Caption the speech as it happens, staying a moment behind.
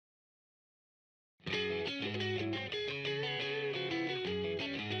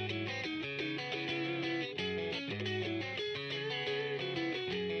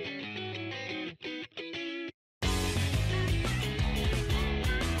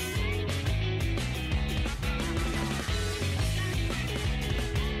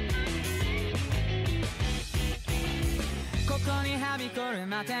びこる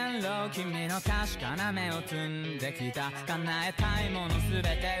摩天楼君の確かな目を摘んできた叶えたいもの全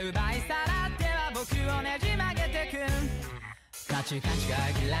て奪いさらっては僕をねじ曲げてくカチカチが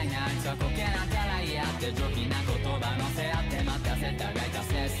嫌いなあいつはコケなんてらいやって上品な言葉乗せ合って待たせたがいた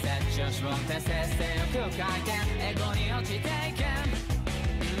せっせ調子をてせっせよく回転エゴに落ちていく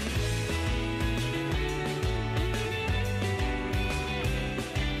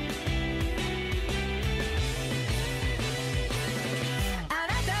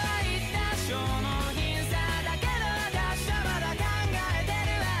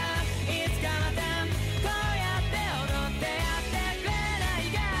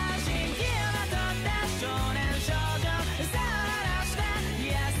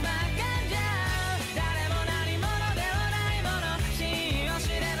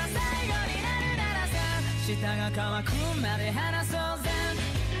舌が乾くまで話そうぜ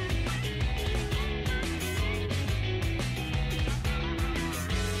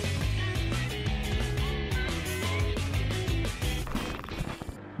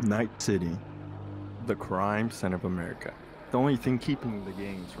Night City, the crime center of America. The only thing keeping the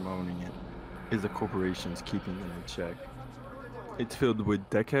gangs from owning it is the corporations keeping them in check. It's filled with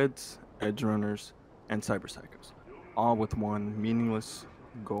deckheads, edge runners, and cyber psychos, all with one meaningless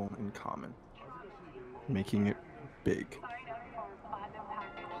goal in common: making it big.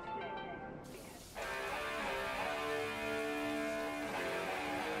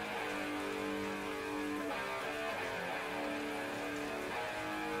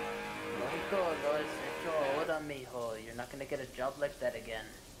 You're not gonna get a job like that again.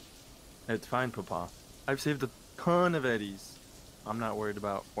 It's fine, Papa. I've saved a ton of eddies. I'm not worried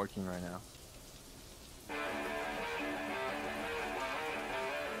about working right now.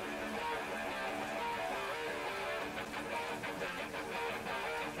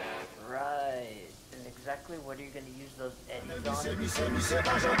 Right. And exactly what are you gonna use those eddies on?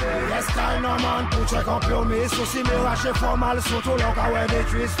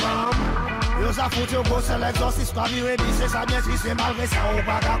 Yo sa fout yo gros l'exorciste pas viré c'est ça bien triste malgré ça ou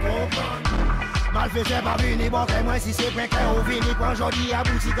pas qu'à comprendre mal fait pas vini bon moi si c'est bien clair ou vini quand jodi à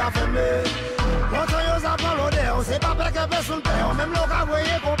boutique à fermer quand yo ça prend l'odeur c'est pas parce que personne perd même l'on a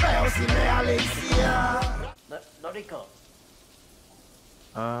voyé qu'on perd aussi mais allez ici Noriko.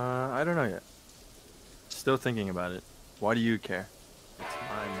 I don't know yet. Still thinking about it. Why do you care? It's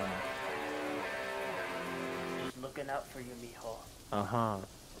my money. Just looking out for you, mijo. Uh-huh.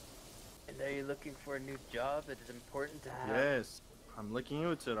 And are you looking for a new job that is important to have? Yes, I'm looking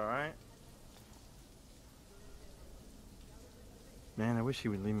into it, alright? Man, I wish he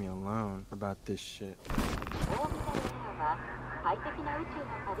would leave me alone about this shit.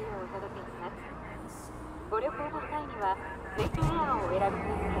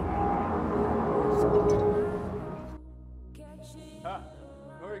 Ha!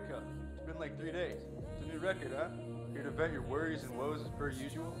 Noriko, it's been like 3 days. It's a new record, huh? Here to vent your worries and woes as per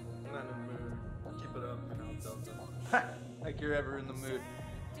usual? I'm not in the mood. Keep it up and I'll tell them. Ha! Like you're ever in the mood.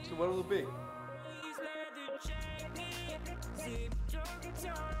 So what'll it be?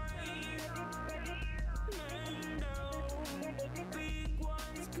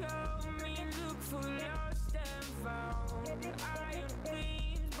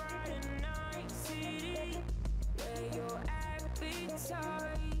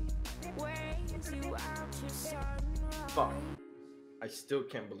 Fuck. I still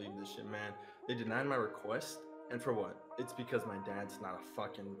can't believe this shit, man. They denied my request, and for what? It's because my dad's not a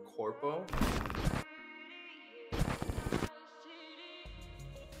fucking corpo?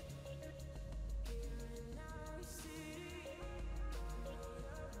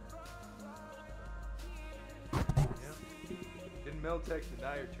 Didn't Meltech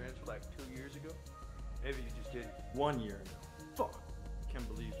deny your transfer like 2 years ago? Maybe you just didn't. 1 year ago. Fuck. Can't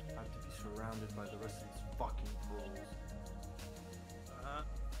believe I have to be surrounded by the rest of these fucking fools.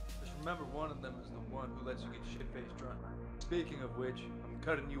 Just remember one of them is the one who lets you get shit-faced drunk. Speaking of which, I'm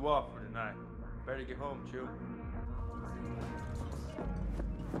cutting you off for tonight. Better get home, Chew.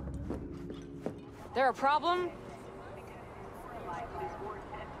 There a problem?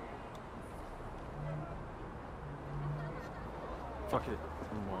 Fuck it.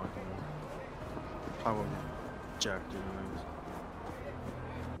 I'm walking. I will jack anyways.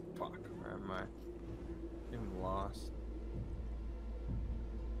 Fuck, where am I? I'm lost.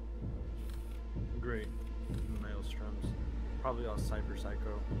 Great. Maelstroms. Probably all cyber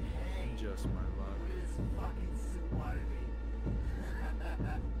psycho. Just my luck.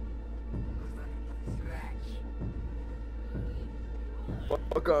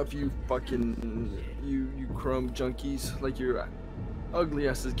 Fuck off, you fucking you crumb junkies. Like your ugly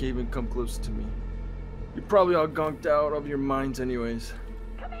asses can't even come close to me. You're probably all gonked out of your minds anyways.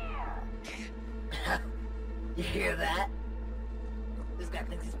 You hear that? This guy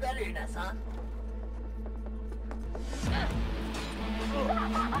thinks he's better than us, huh?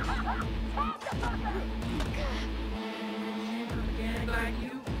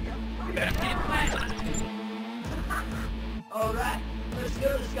 Alright, let's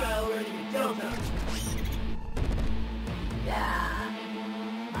kill this guy already, don't we? Yeah,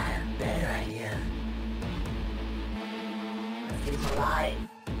 I have a better idea. Let's keep him alive.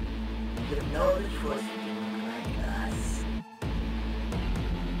 You have no other choice but to look like us.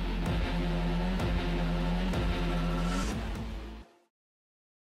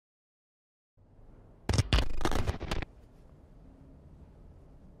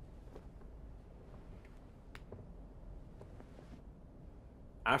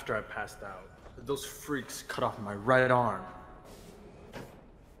 After I passed out, those freaks cut off my right arm.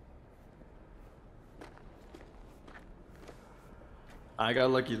 I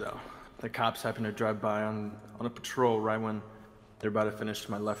got lucky though. The cops happened to drive by on a patrol right when they're about to finish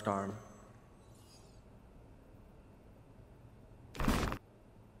my left arm.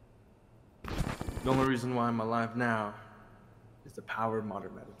 The only reason why I'm alive now is the power of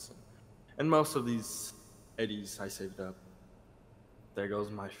modern medicine. And most of these eddies I saved up. There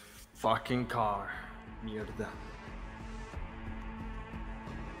goes my fucking car. Mierda.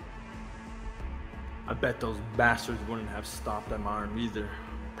 I bet those bastards wouldn't have stopped at my arm either.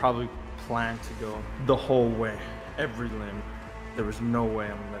 Probably planned to go the whole way, every limb. There was no way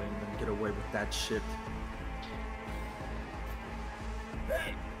I'm letting them get away with that shit.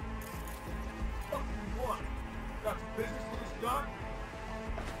 Hey! What do you want? Got some business with this gun?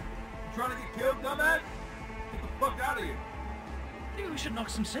 You trying to get killed, dumbass? Get the fuck out of here. Maybe we should knock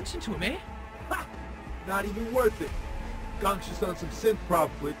some sense into him, eh? Ha! Not even worth it. Gunk's just on some synth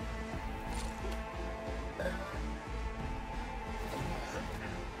probably.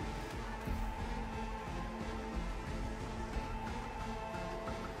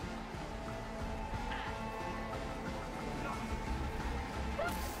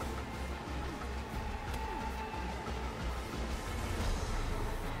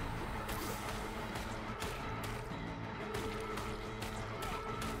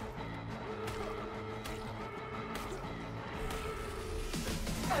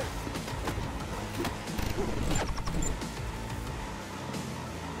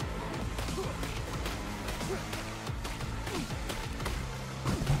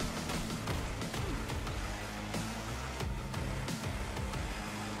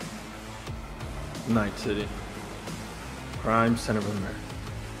 Night City. Crime center of America.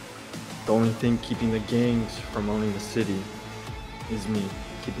 The only thing keeping the gangs from owning the city is me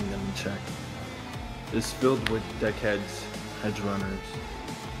keeping them in check. It's filled with deckheads, hedge runners,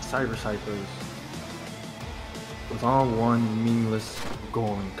 cyber psychos, with all one meaningless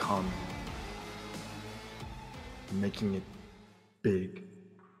goal in common. Making it big.